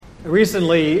I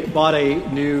recently bought a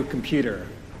new computer.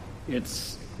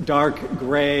 It's dark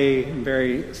gray and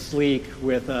very sleek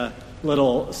with a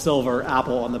little silver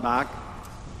apple on the back.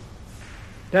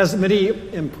 It has many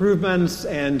improvements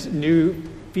and new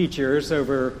features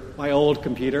over my old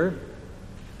computer.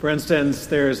 For instance,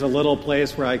 there's a little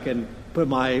place where I can put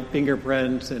my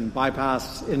fingerprint and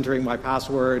bypass entering my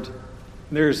password.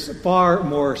 There's far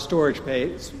more storage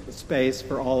space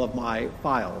for all of my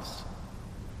files.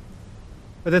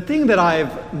 But the thing that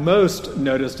I've most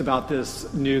noticed about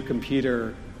this new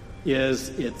computer is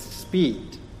its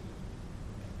speed.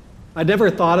 I'd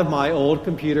never thought of my old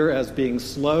computer as being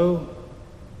slow,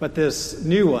 but this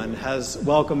new one has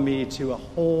welcomed me to a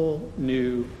whole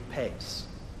new pace.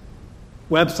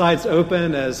 Websites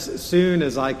open as soon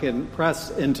as I can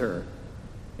press enter,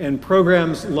 and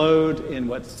programs load in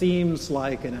what seems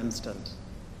like an instant.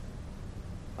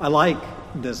 I like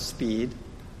this speed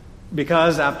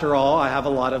because, after all, I have a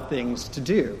lot of things to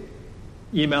do.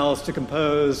 Emails to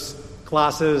compose,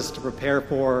 classes to prepare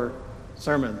for,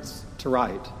 sermons to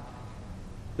write.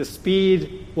 The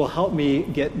speed will help me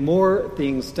get more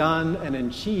things done and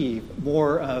achieve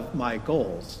more of my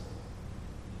goals.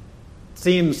 It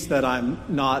seems that I'm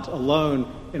not alone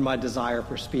in my desire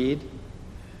for speed.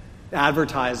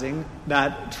 Advertising,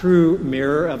 that true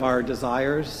mirror of our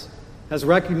desires, has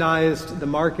recognized the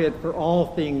market for all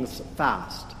things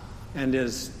fast and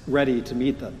is ready to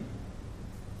meet them.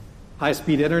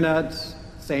 High-speed internet,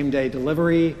 same-day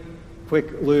delivery,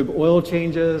 quick lube oil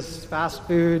changes, fast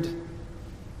food.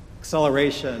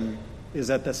 Acceleration is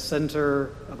at the center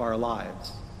of our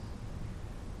lives.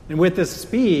 And with this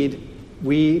speed,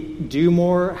 we do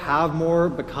more, have more,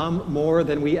 become more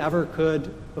than we ever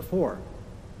could before.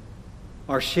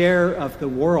 Our share of the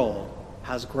world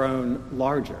has grown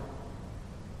larger.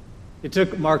 It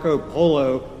took Marco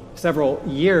Polo several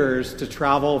years to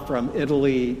travel from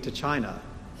Italy to China.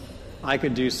 I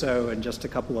could do so in just a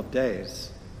couple of days.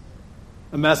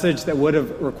 A message that would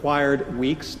have required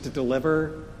weeks to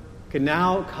deliver can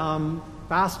now come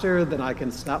faster than I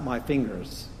can snap my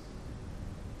fingers.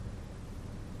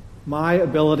 My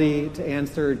ability to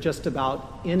answer just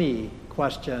about any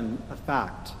question of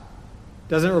fact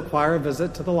doesn't require a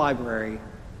visit to the library,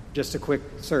 just a quick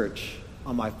search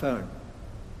on my phone.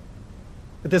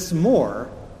 But this more,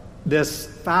 this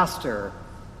faster,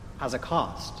 has a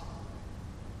cost.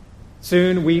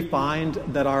 Soon we find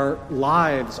that our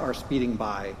lives are speeding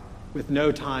by with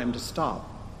no time to stop.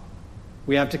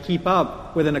 We have to keep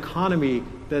up with an economy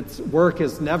that's work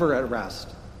is never at rest.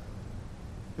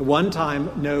 At one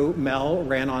time, no mail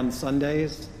ran on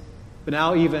Sundays, but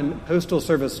now even postal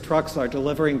service trucks are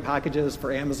delivering packages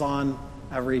for Amazon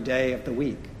every day of the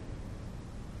week.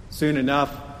 Soon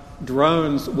enough,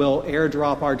 drones will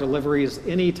airdrop our deliveries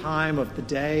any time of the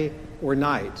day or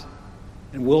night,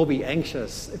 and we'll be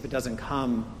anxious if it doesn't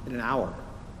come in an hour.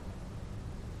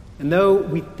 And though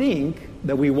we think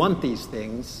that we want these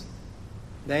things,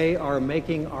 they are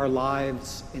making our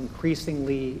lives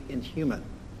increasingly inhuman,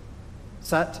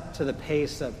 set to the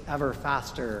pace of ever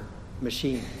faster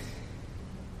machines.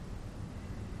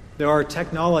 Though our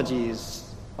technologies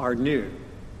are new,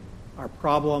 our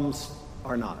problems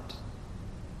are not.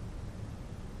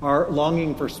 Our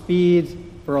longing for speed,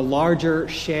 for a larger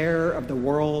share of the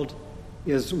world,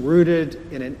 is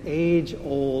rooted in an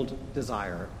age-old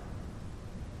desire.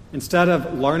 Instead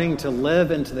of learning to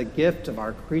live into the gift of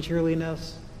our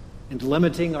creatureliness and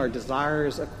limiting our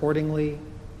desires accordingly,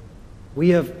 we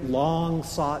have long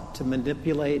sought to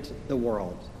manipulate the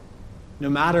world, no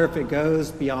matter if it goes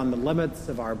beyond the limits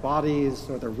of our bodies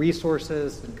or the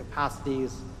resources and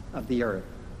capacities of the earth.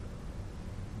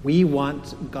 We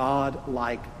want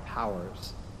God-like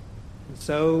powers, and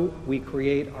so we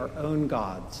create our own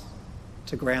gods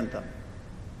to grant them.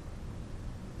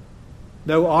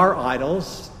 Though our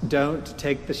idols don't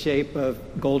take the shape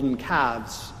of golden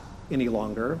calves any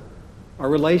longer, our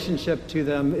relationship to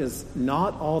them is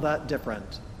not all that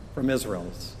different from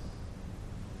Israel's.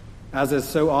 As is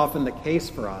so often the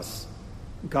case for us,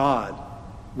 God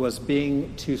was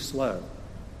being too slow.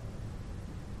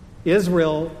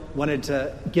 Israel wanted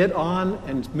to get on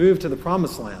and move to the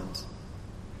Promised Land.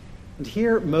 And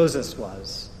here Moses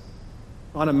was,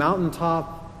 on a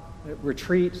mountaintop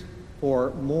retreat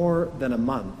for more than a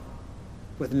month,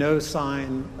 with no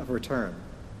sign of return.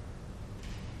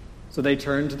 So they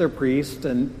turned to their priest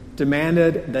and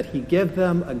demanded that he give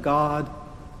them a God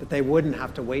that they wouldn't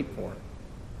have to wait for.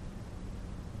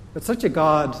 But such a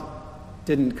God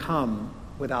didn't come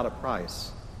without a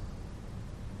price.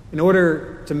 In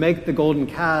order to make the golden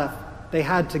calf, they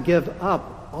had to give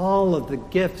up all of the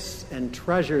gifts and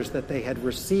treasures that they had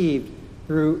received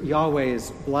through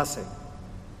Yahweh's blessing.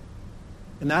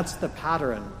 And that's the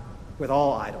pattern with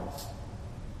all idols.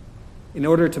 In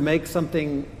order to make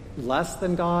something less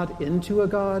than God into a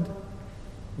God,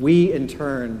 we in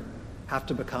turn have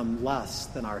to become less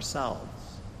than ourselves.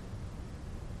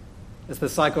 As the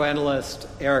psychoanalyst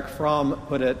Erich Fromm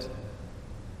put it,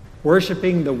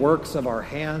 worshiping the works of our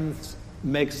hands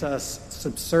makes us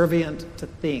subservient to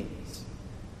things,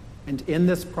 and in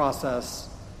this process,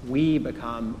 we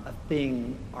become a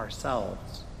thing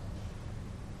ourselves.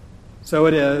 So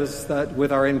it is that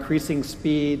with our increasing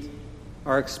speed,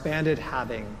 our expanded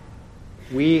having,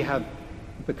 we have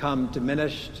become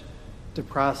diminished,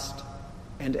 depressed,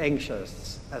 and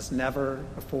anxious as never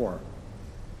before.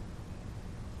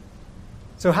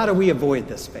 So how do we avoid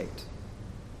this fate?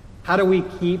 How do we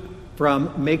keep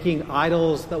from making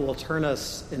idols that will turn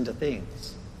us into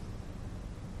things?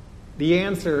 The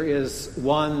answer is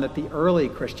one that the early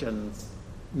Christians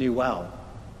knew well.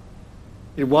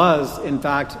 It was, in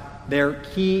fact, their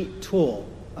key tool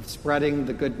of spreading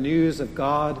the good news of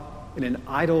God in an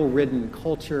idol-ridden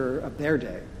culture of their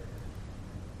day.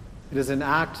 It is an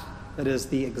act that is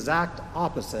the exact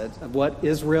opposite of what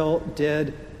Israel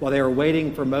did while they were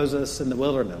waiting for Moses in the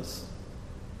wilderness.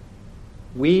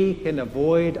 We can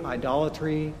avoid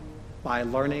idolatry by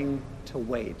learning to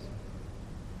wait,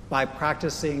 by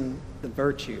practicing the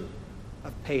virtue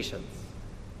of patience.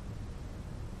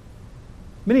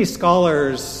 Many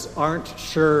scholars aren't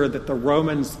sure that the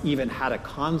Romans even had a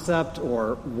concept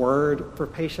or word for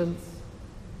patience.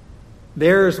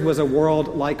 Theirs was a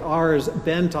world like ours,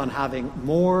 bent on having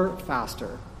more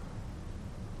faster.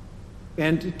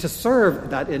 And to serve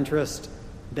that interest,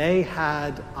 they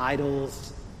had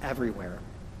idols everywhere.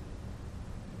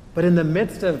 But in the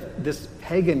midst of this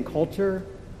pagan culture,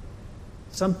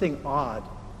 something odd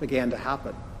began to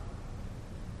happen.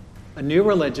 A new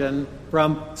religion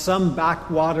from some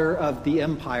backwater of the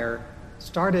empire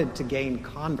started to gain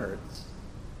converts,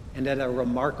 and at a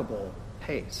remarkable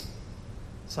pace.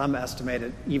 Some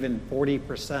estimated even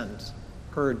 40%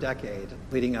 per decade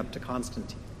leading up to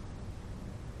Constantine.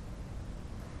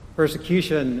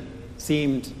 Persecution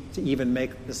seemed to even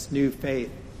make this new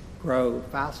faith grow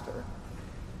faster.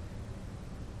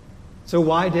 So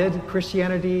why did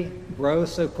Christianity grow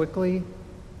so quickly?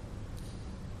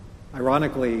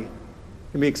 Ironically,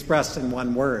 it can be expressed in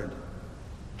one word: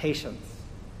 patience.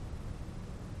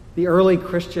 The early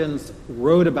Christians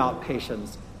wrote about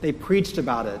patience. They preached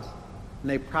about it, and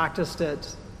they practiced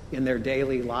it in their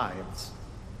daily lives.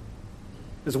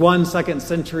 As one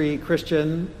second-century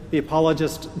Christian, the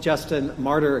apologist Justin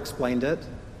Martyr explained it,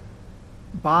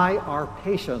 by our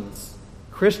patience,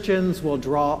 Christians will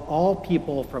draw all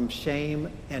people from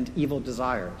shame and evil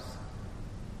desires.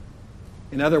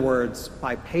 In other words,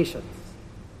 by patience,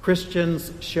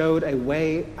 Christians showed a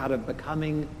way out of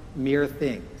becoming mere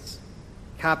things,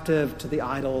 captive to the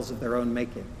idols of their own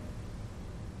making.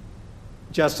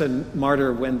 Justin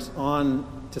Martyr went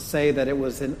on to say that it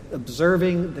was in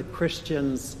observing the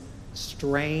Christians'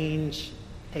 strange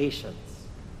patience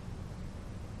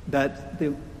that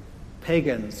the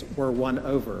pagans were won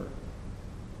over.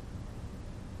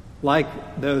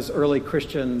 Like those early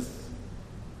Christians,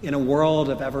 in a world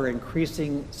of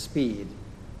ever-increasing speed,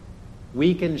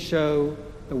 we can show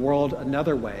the world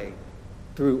another way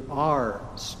through our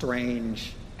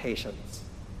strange patience.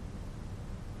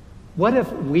 What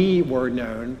if we were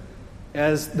known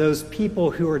as those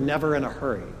people who are never in a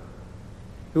hurry,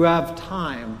 who have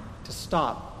time to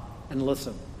stop and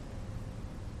listen?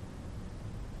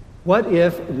 What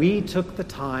if we took the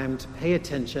time to pay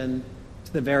attention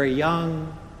to the very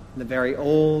young and the very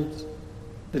old,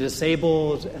 the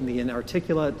disabled and the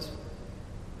inarticulate,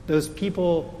 those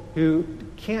people who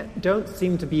don't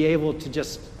seem to be able to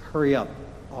just hurry up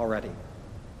already?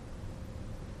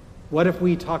 What if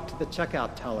we talked to the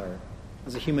checkout teller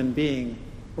as a human being,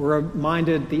 or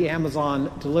reminded the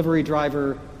Amazon delivery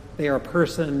driver they are a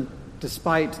person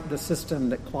despite the system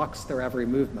that clocks their every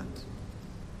movement?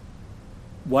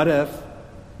 What if,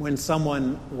 when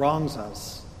someone wrongs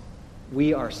us,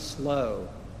 we are slow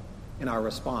in our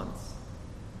response?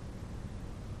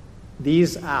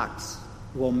 These acts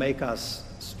will make us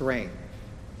strange,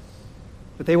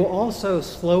 but they will also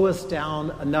slow us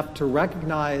down enough to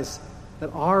recognize that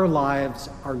our lives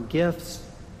are gifts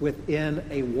within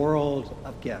a world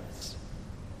of gifts.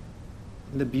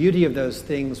 And the beauty of those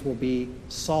things will be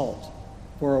salt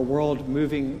for a world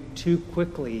moving too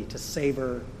quickly to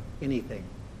savor anything.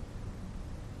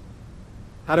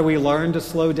 How do we learn to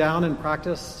slow down and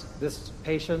practice this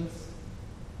patience?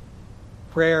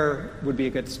 Prayer would be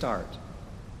a good start.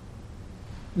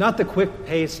 Not the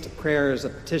quick-paced prayers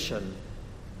of petition,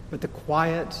 but the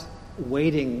quiet,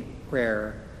 waiting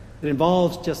prayer It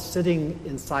involves just sitting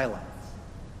in silence,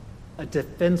 a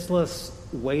defenseless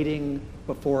waiting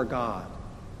before God,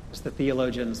 as the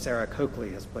theologian Sarah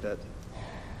Coakley has put it.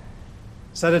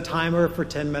 Set a timer for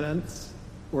 10 minutes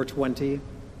or 20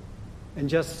 and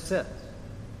just sit,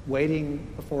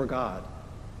 waiting before God.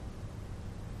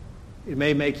 It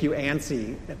may make you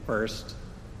antsy at first,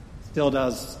 still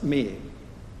does me.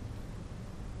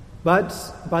 But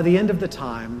by the end of the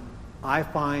time, I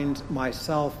find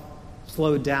myself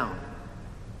slowed down.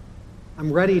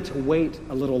 I'm ready to wait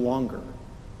a little longer,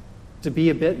 to be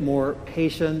a bit more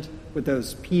patient with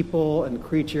those people and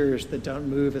creatures that don't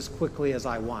move as quickly as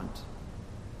I want.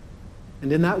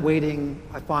 And in that waiting,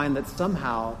 I find that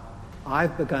somehow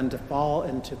I've begun to fall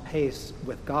into pace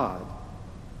with God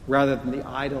rather than the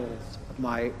idols of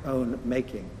my own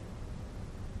making.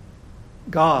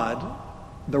 God,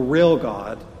 the real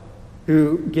God,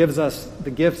 who gives us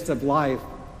the gifts of life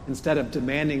instead of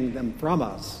demanding them from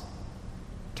us,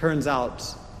 turns out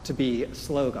to be a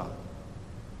slow God.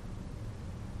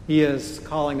 He is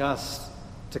calling us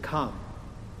to come,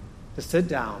 to sit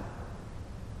down,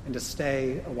 and to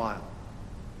stay a while.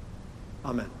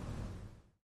 Amen.